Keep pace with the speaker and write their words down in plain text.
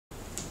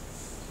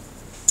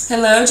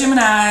Hello,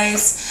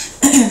 Geminis.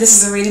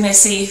 This is a reading to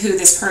see who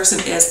this person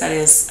is that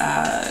is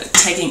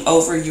taking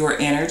over your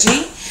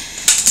energy.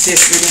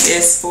 This reading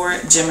is for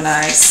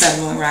Gemini,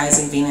 Sun, Moon,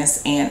 Rising, Venus,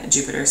 and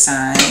Jupiter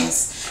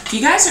signs. If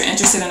you guys are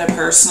interested in a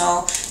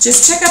personal,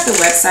 just check out the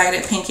website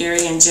at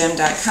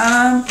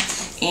pinkariengem.com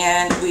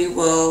and we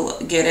will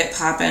get it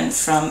popping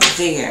from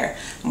there.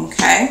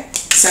 Okay,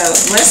 so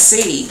let's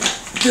see.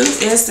 Who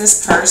is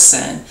this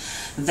person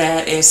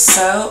that is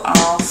so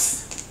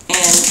off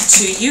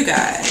into you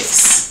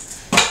guys?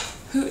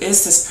 Who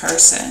is this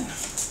person?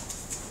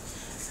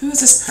 Who is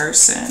this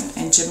person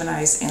in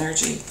Gemini's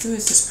energy? Who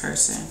is this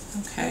person?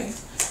 Okay.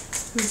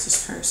 Who is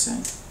this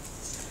person?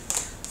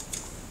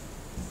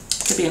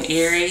 Could be an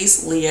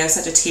Aries, Leo,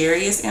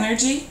 Sagittarius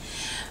energy.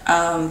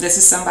 This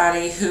is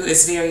somebody who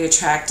is very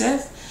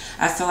attractive.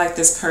 I feel like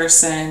this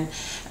person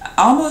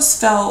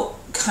almost felt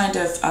kind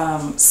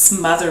of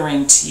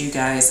smothering to you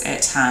guys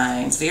at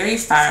times. Very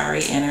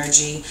fiery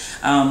energy.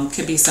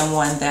 Could be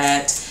someone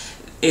that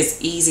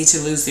is easy to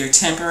lose their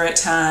temper at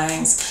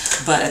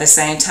times, but at the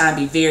same time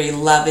be very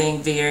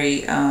loving, very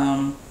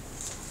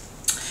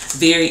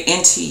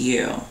into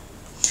you.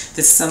 This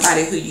is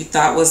somebody who you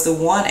thought was the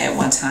one at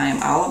one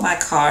time. All of my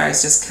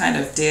cards just kind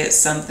of did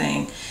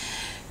something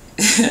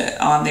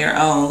on their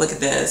own. Look at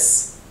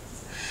this.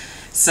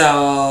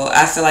 So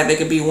I feel like they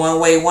could be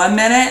one way one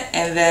minute,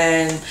 and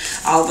then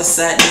all of a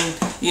sudden,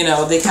 you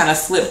know, they kind of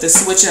flip the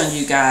switch on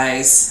you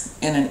guys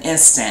in an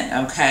instant.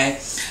 Okay.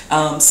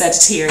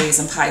 Sagittarius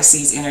and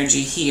Pisces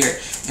energy here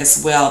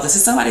as well. This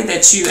is somebody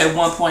that you at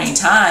one point in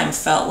time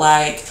felt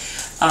like,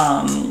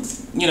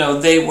 you know,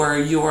 they were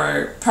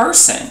your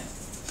person,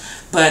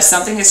 but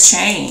something has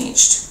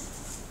changed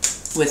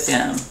with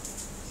them,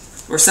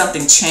 or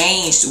something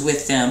changed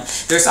with them.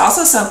 There's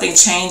also something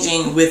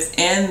changing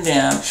within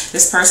them.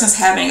 This person's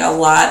having a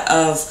lot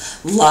of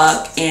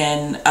luck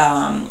in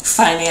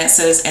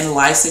finances and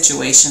life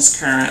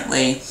situations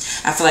currently.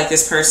 I feel like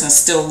this person is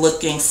still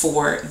looking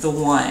for the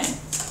one.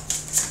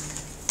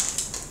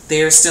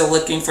 They're still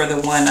looking for the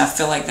one. I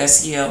feel like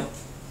that's you.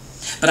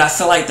 But I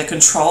feel like the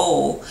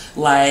control,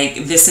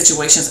 like this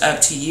situation is up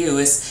to you.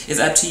 It's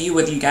up to you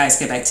whether you guys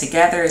get back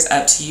together. It's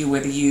up to you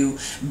whether you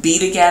be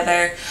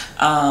together,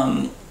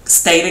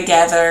 stay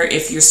together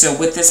if you're still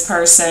with this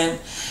person.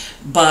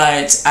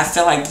 But I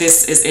feel like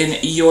this is in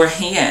your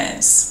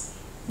hands.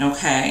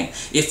 Okay?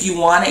 If you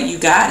want it, you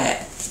got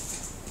it.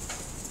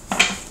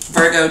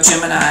 Virgo,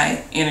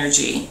 Gemini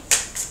energy.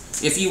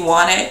 If you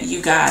want it,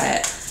 you got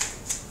it.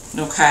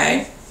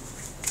 Okay?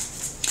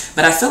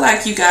 But I feel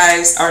like you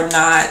guys are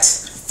not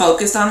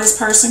focused on this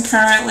person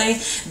currently.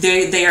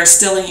 They are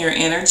still in your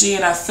energy,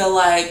 and I feel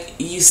like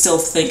you still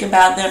think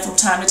about them from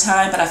time to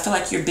time, but I feel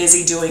like you're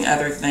busy doing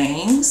other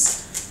things.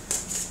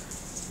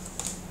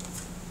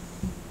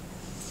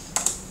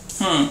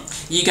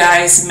 You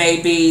guys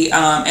may be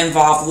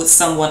involved with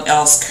someone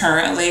else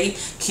currently.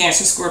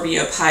 Cancer,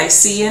 Scorpio,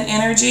 Piscean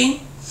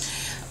energy.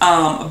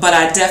 But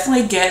I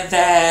definitely get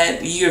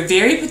that you're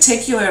very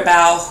particular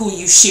about who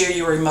you share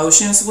your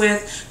emotions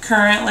with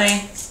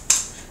currently.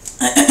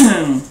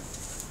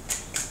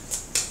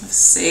 Let's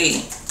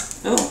see.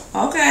 Oh,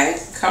 okay.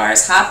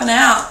 Cards hopping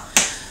out.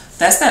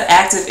 That's that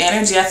active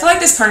energy. I feel like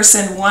this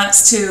person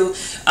wants to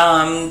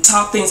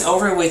talk things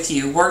over with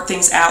you, work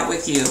things out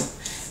with you.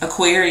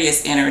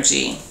 Aquarius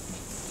energy.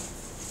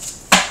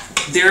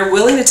 They're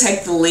willing to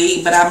take the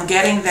lead, but I'm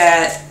getting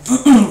that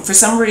for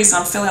some reason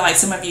I'm feeling like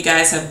some of you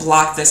guys have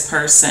blocked this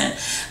person,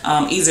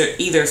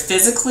 either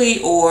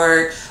physically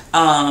or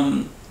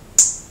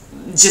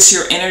just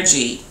your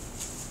energy,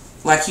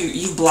 like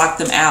you blocked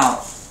them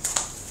out.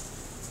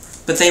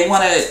 But they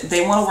want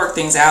to work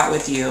things out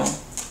with you.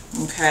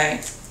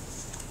 Okay.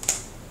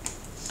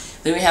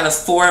 Then we have the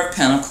Four of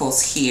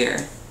Pentacles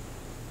here.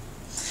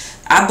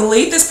 I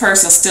believe this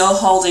person's still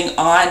holding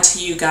on to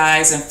you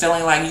guys and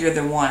feeling like you're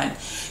the one.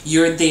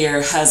 You're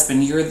their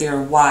husband. You're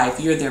their wife.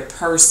 You're their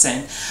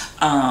person.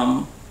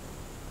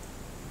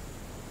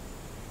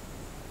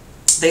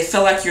 They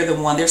feel like you're the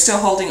one. They're still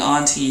holding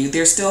on to you.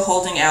 They're still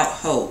holding out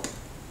hope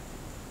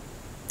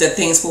that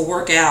things will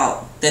work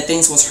out, that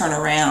things will turn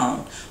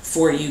around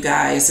for you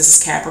guys. This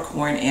is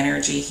Capricorn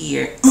energy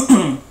here.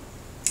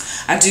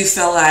 I do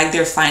feel like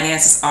their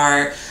finances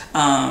are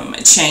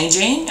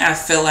changing. I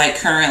feel like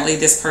currently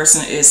this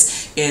person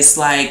is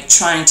like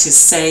trying to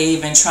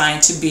save and trying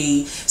to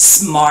be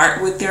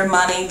smart with their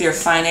money, their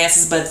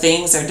finances, but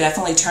things are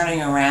definitely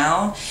turning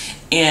around,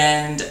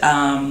 and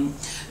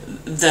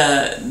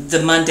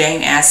the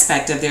mundane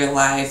aspect of their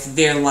life,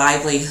 their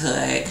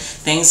livelihood,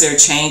 things are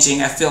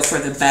changing. I feel for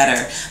the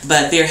better,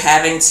 but they're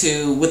having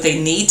to, what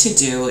they need to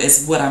do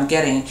is, what I'm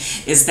getting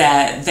is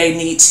that they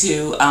need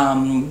to,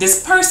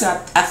 this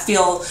person, I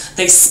feel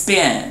they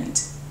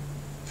spend.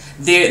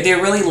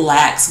 They're really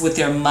lax with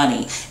their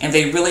money, and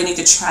they really need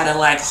to try to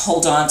like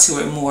hold on to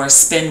it more,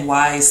 spend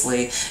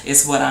wisely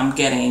is what I'm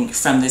getting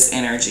from this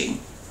energy.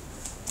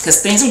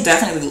 Because things are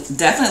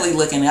definitely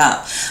looking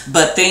up,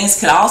 but things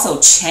could also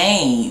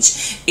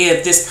change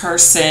if this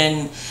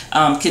person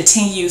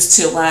continues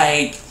to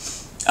like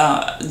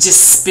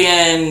just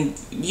spin,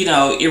 you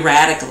know,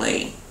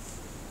 erratically.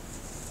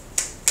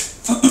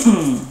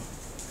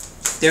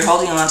 They're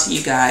holding on to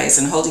you guys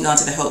and holding on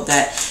to the hope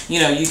that, you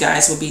know, you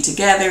guys will be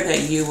together,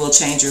 that you will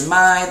change your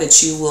mind,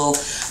 that you will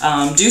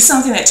do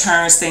something that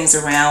turns things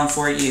around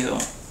for you,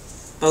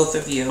 both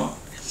of you.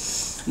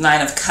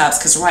 Nine of Cups,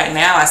 because right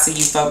now I see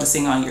you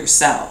focusing on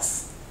yourself.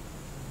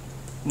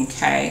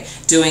 Okay,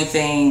 doing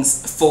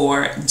things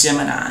for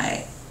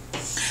Gemini.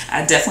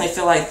 I definitely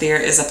feel like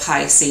there is a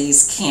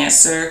Pisces,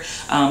 Cancer,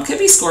 could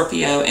be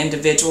Scorpio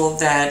individual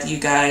that you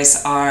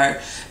guys are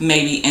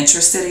maybe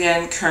interested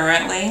in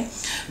currently,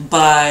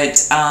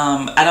 but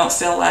I don't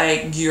feel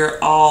like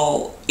you're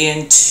all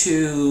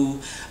into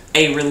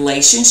a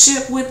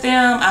relationship with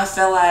them. I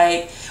feel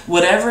like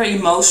whatever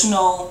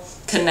emotional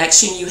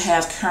connection you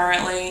have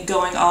currently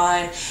going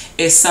on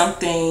is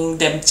something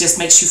that just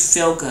makes you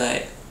feel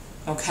good.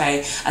 Okay,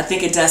 I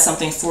think it does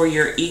something for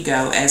your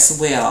ego as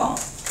well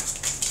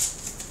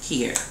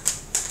here.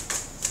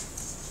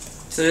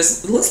 So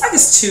this looks like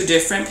it's two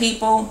different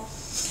people.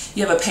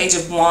 You have a Page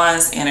of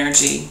Wands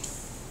energy.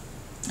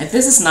 If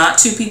this is not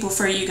two people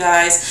for you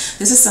guys,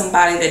 this is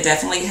somebody that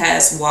definitely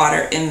has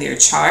water in their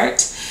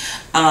chart.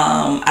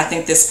 I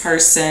think this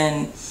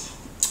person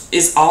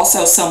is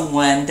also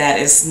someone that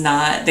is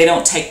not, they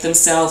don't take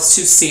themselves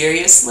too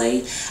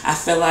seriously. I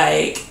feel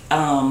like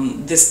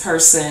this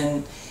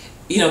person,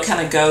 you know,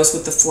 kind of goes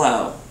with the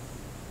flow.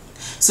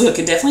 So it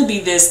could definitely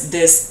be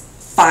this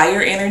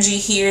fire energy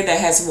here that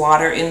has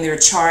water in their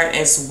chart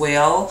as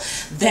well,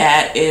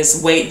 that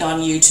is waiting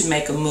on you to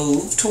make a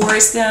move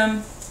towards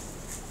them.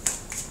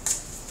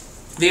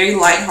 Very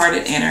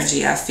lighthearted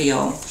energy I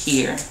feel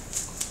here.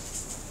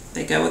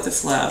 They go with the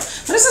flow.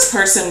 What does this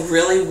person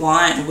really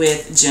want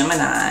with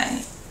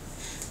Gemini?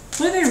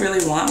 What do they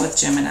really want with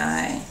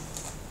Gemini?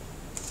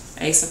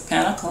 Ace of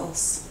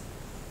Pentacles.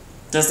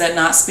 Does that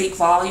not speak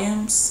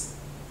volumes?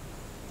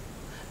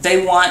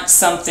 They want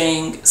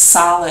something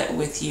solid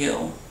with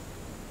you.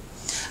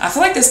 I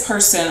feel like this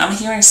person, I'm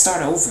hearing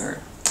start over.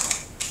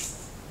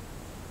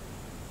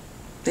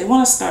 They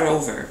want to start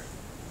over.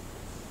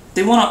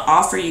 They want to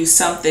offer you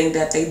something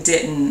that they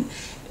didn't,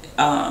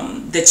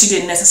 that you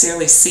didn't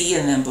necessarily see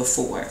in them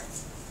before.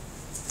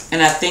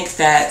 And I think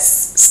that's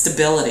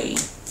stability.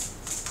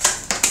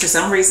 For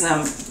some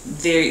reason,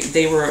 they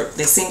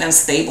seemed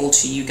unstable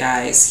to you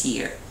guys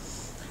here.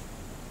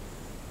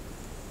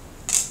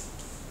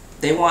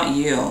 They want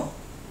you.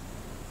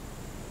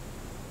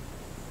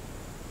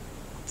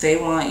 They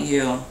want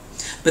you.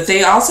 But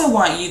they also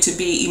want you to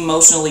be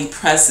emotionally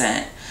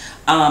present.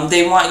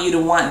 They want you to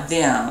want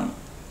them.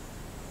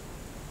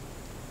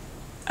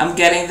 I'm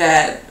getting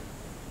that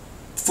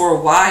for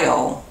a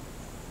while,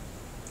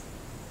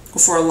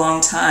 for a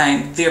long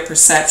time, their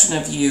perception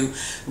of you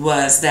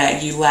was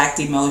that you lacked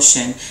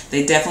emotion.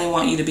 They definitely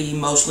want you to be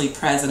emotionally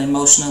present,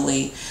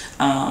 emotionally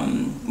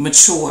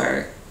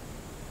mature.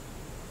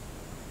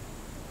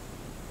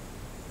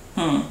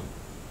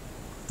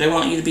 They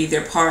want you to be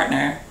their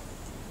partner.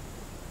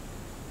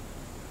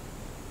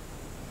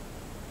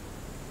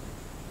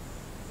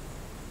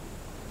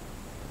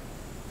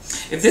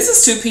 If this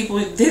is two people,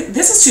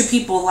 this is two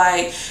people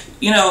like,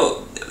 you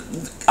know,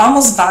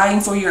 almost vying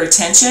for your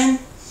attention.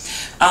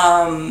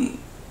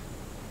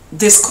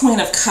 This Queen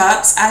of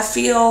Cups, I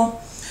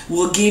feel,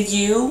 will give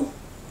you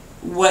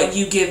what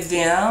you give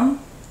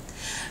them.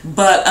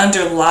 But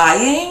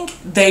underlying,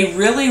 they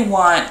really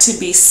want to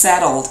be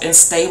settled and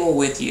stable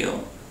with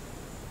you.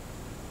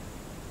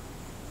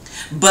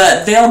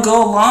 But they'll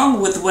go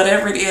along with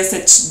whatever it is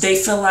that they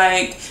feel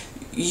like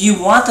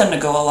you want them to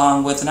go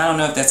along with, and I don't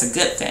know if that's a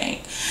good thing.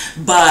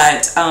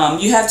 But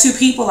you have two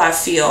people, I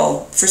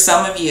feel, for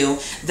some of you,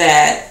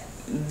 that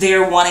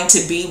they're wanting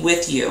to be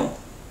with you.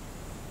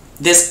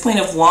 This Queen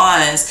of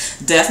Wands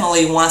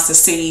definitely wants to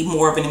see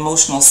more of an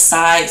emotional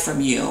side from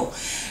you,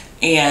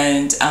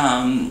 and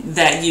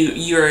that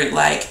you're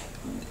like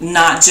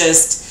not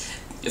just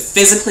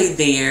physically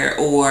there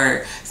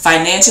or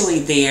financially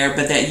there,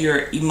 but that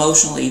you're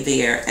emotionally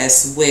there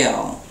as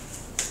well.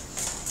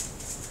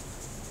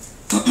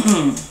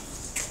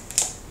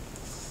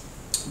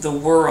 The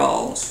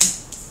World.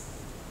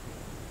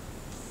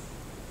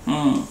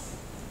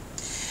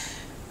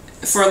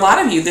 For a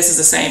lot of you, this is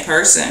the same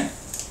person.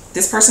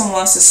 This person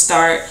wants to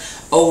start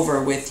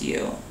over with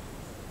you,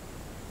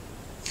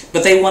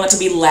 but they want it to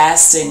be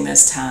lasting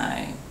this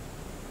time.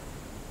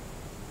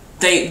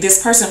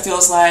 This person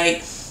feels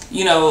like,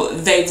 you know,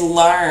 they've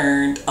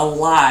learned a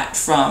lot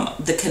from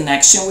the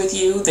connection with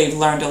you. They've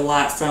learned a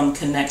lot from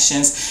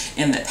connections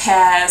in the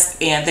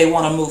past, and they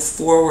want to move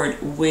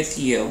forward with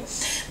you.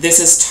 This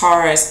is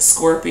Taurus,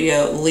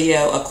 Scorpio,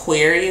 Leo,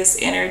 Aquarius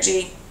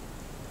energy.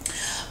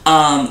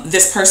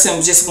 This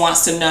person just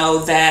wants to know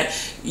that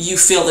you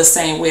feel the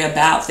same way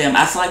about them.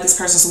 I feel like this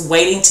person's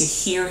waiting to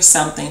hear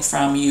something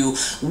from you,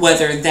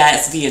 whether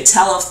that's via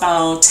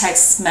telephone,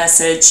 text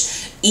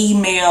message,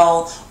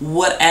 email,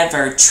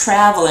 whatever,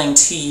 traveling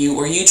to you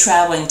or you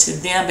traveling to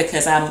them,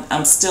 because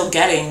I'm still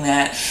getting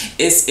that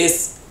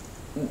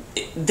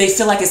they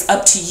feel like it's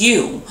up to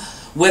you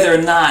whether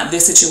or not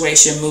this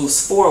situation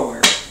moves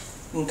forward.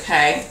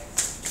 Okay.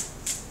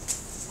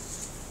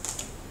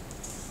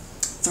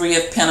 Three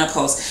of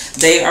Pentacles.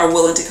 They are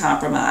willing to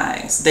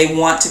compromise. They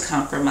want to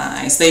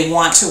compromise. They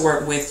want to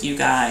work with you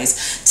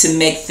guys to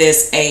make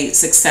this a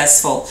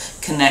successful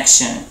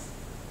connection.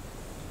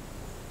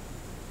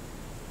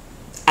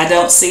 I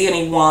don't see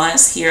any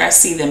wands here. I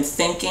see them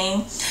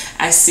thinking.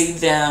 I see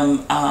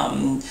them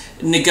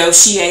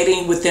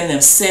negotiating within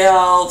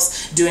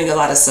themselves, doing a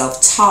lot of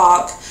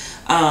self-talk,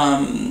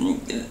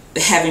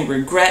 having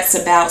regrets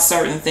about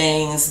certain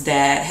things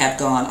that have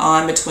gone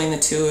on between the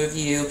two of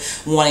you,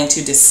 wanting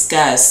to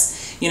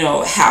discuss, you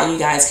know, how you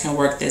guys can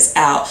work this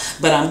out.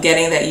 But I'm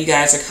getting that you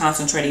guys are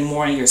concentrating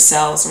more on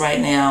yourselves right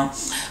now.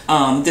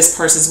 This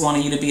person's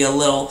wanting you to be a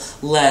little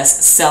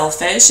less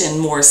selfish and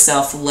more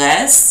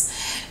selfless,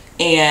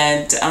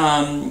 and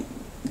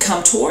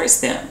come towards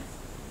them.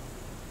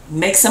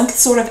 Make some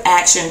sort of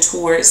action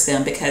towards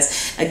them,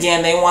 because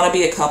again, they want to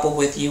be a couple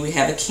with you. We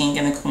have a King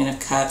and the Queen of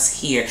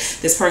Cups here.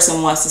 This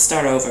person wants to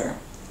start over,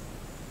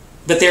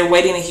 but they're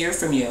waiting to hear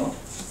from you.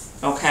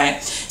 Okay,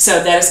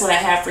 so that is what I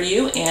have for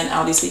you, and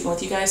I'll be speaking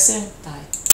with you guys soon. Bye.